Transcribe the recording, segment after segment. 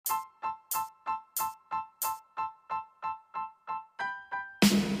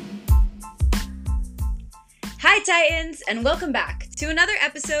Hi Titans, and welcome back to another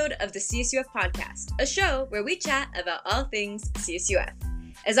episode of the CSUF podcast, a show where we chat about all things CSUF.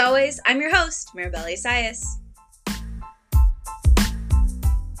 As always, I'm your host, Mirabelle Isaias.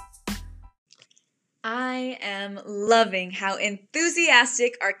 I am loving how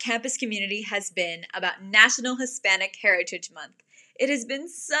enthusiastic our campus community has been about National Hispanic Heritage Month. It has been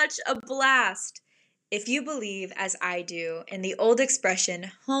such a blast. If you believe, as I do, in the old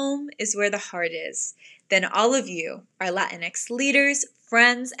expression, home is where the heart is, then all of you, our Latinx leaders,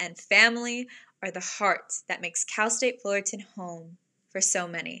 friends, and family, are the heart that makes Cal State Fullerton home for so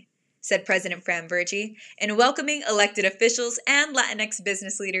many, said President Fran Vergy in welcoming elected officials and Latinx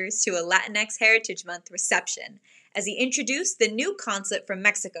business leaders to a Latinx Heritage Month reception as he introduced the new consulate from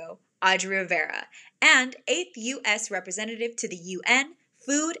Mexico, Audrey Rivera, and 8th U.S. representative to the UN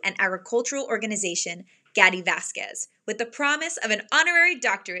Food and Agricultural Organization, Gadi Vasquez, with the promise of an honorary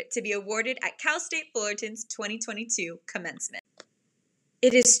doctorate to be awarded at Cal State Fullerton's 2022 commencement.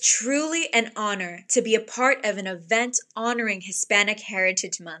 It is truly an honor to be a part of an event honoring Hispanic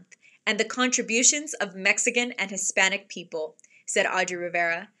Heritage Month and the contributions of Mexican and Hispanic people, said Audrey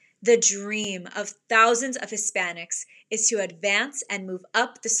Rivera. The dream of thousands of Hispanics is to advance and move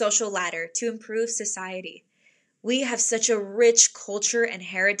up the social ladder to improve society. We have such a rich culture and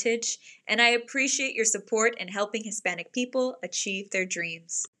heritage, and I appreciate your support in helping Hispanic people achieve their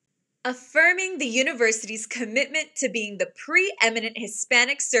dreams. Affirming the university's commitment to being the preeminent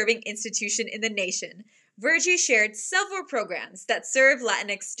Hispanic-serving institution in the nation, Vergy shared several programs that serve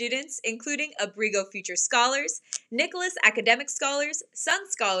Latinx students, including Abrigo Future Scholars, Nicholas Academic Scholars, Sun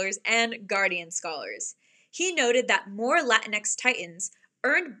Scholars, and Guardian Scholars. He noted that more Latinx Titans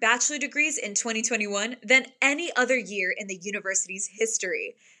earned bachelor degrees in 2021 than any other year in the university's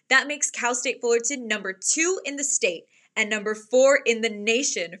history. That makes Cal State Fullerton number 2 in the state and number 4 in the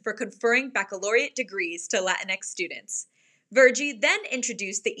nation for conferring baccalaureate degrees to Latinx students. Vergy then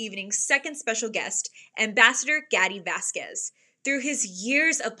introduced the evening's second special guest, Ambassador Gadi Vasquez. Through his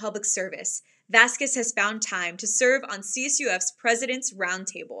years of public service, Vasquez has found time to serve on CSUF's President's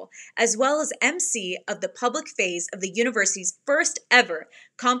Roundtable, as well as MC of the public phase of the university's first ever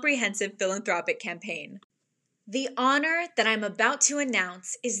comprehensive philanthropic campaign. The honor that I'm about to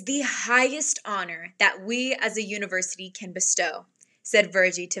announce is the highest honor that we as a university can bestow, said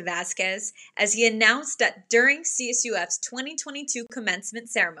Vergy to Vasquez as he announced that during CSUF's 2022 commencement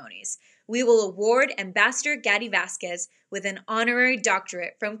ceremonies, we will award Ambassador Gadi Vasquez with an honorary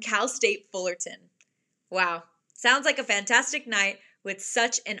doctorate from Cal State Fullerton. Wow, sounds like a fantastic night with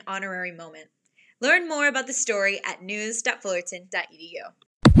such an honorary moment. Learn more about the story at news.fullerton.edu.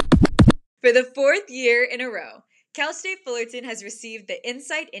 For the 4th year in a row, Cal State Fullerton has received the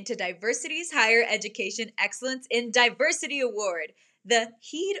Insight into Diversity's Higher Education Excellence in Diversity Award. The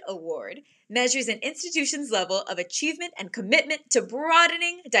HEED Award measures an institution's level of achievement and commitment to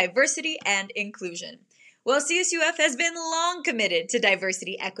broadening diversity and inclusion. While CSUF has been long committed to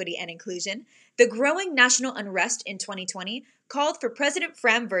diversity, equity, and inclusion, the growing national unrest in 2020 called for President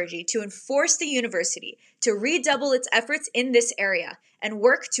Fran Vergy to enforce the university to redouble its efforts in this area and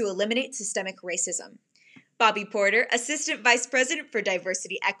work to eliminate systemic racism. Bobby Porter, Assistant Vice President for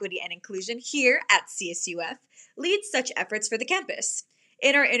Diversity, Equity, and Inclusion here at CSUF, leads such efforts for the campus.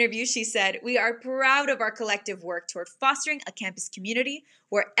 In our interview, she said, "We are proud of our collective work toward fostering a campus community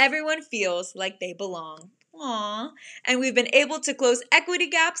where everyone feels like they belong." Aww. And we've been able to close equity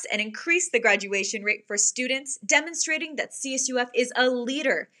gaps and increase the graduation rate for students, demonstrating that CSUF is a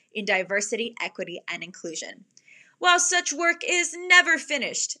leader in diversity, equity, and inclusion. While such work is never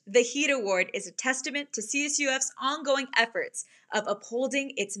finished, the HEED Award is a testament to CSUF's ongoing efforts of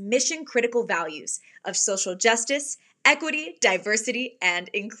upholding its mission-critical values of social justice, equity, diversity, and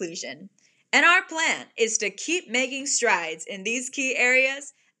inclusion. And our plan is to keep making strides in these key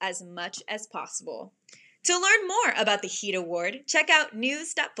areas as much as possible. To learn more about the HEED Award, check out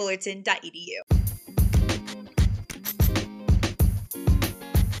news.fullerton.edu.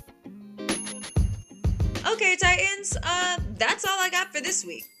 Okay, Titans, that's all I got for this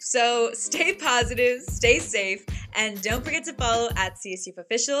week. So stay positive, stay safe, and don't forget to follow at CSUF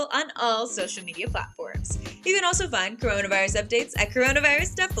Official on all social media platforms. You can also find coronavirus updates at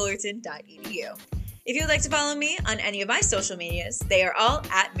coronavirus.fullerton.edu. If you would like to follow me on any of my social medias, they are all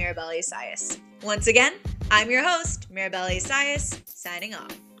at Mirabelle Isaias. Once again, I'm your host, Mirabelle Isaias, signing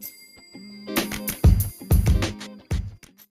off.